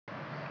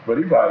But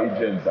if our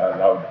agents are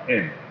allowed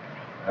in,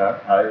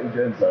 our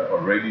agents are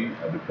already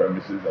at the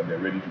premises and they're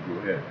ready to go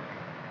in.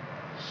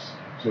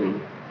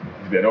 So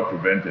they're not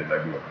prevented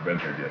like they were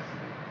prevented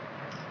yesterday.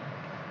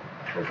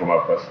 But from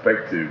our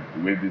perspective,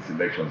 the way these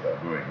elections are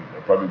going,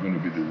 they're probably going to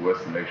be the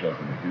worst elections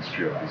in the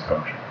history of this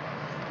country.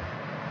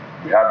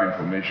 We have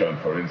information,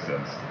 for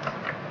instance,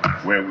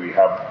 where we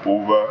have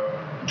over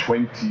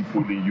 20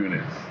 polling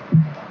units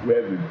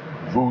where the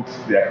votes,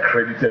 the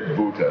accredited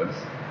voters,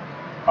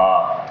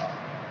 are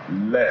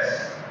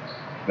less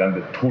than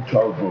the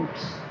total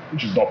votes,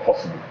 which is not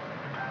possible.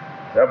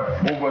 We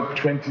have over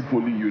 20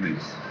 polling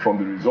units from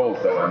the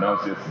results that were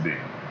announced yesterday,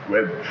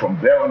 where from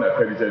their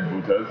unaccredited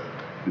voters,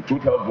 the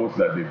total votes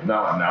that they've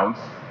now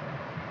announced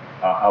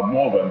are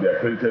more than the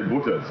accredited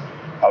voters.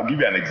 I'll give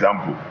you an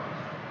example.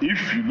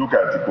 If you look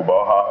at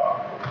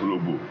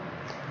Ighodalo,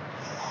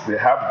 they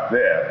have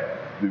there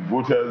the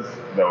voters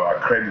that were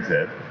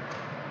accredited.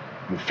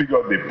 The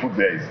figure they put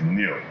there is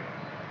nil,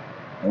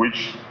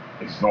 which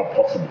is not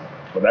possible.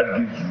 But that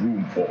gives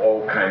room for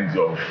all kinds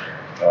of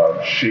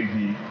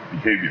shady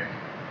behavior.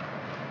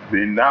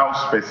 They now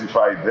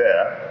specify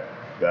there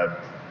that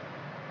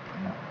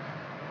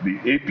the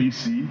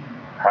APC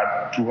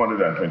had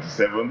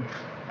 227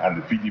 and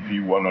the PDP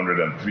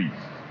 103.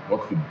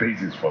 What's the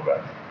basis for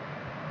that?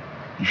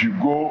 If you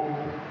go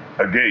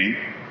again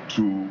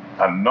to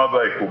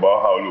another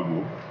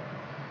Ighodalo,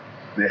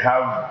 they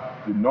have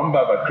the number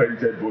of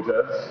accredited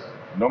voters,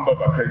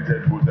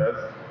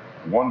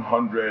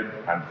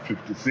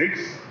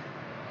 156.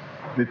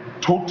 The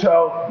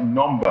total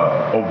number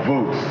of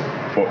votes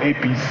for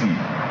APC,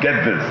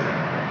 get this,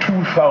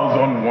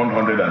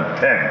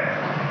 2,110.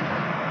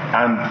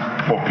 And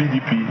for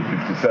PDP,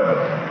 57.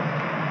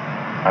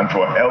 And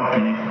for LP,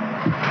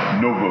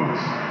 no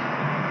votes.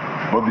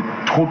 But the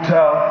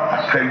total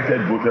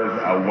accredited voters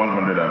are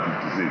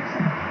 156.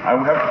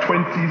 And we have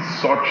 20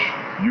 such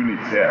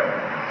units here.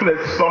 So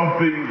there's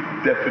something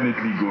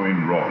definitely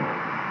going wrong.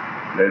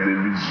 There's a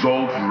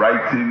result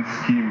writing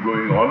scheme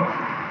going on,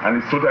 and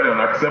it's totally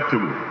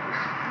unacceptable.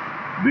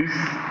 This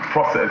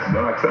process is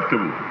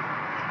unacceptable.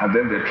 And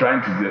then they're trying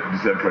to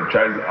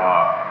disenfranchise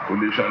our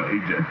coalition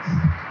agents.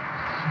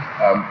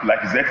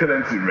 Like His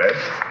Excellency read,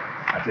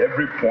 at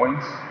every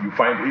point you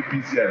find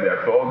APC and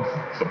their thugs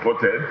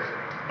supported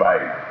by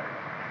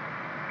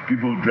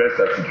people dressed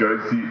as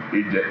security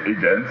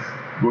agents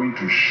going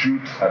to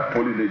shoot at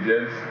polling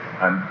agents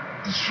and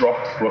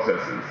disrupt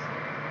processes.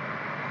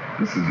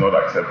 This is not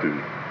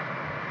acceptable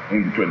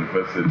in the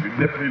 21st century,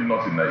 definitely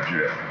not in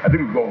Nigeria. I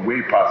think we've gone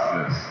way past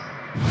this.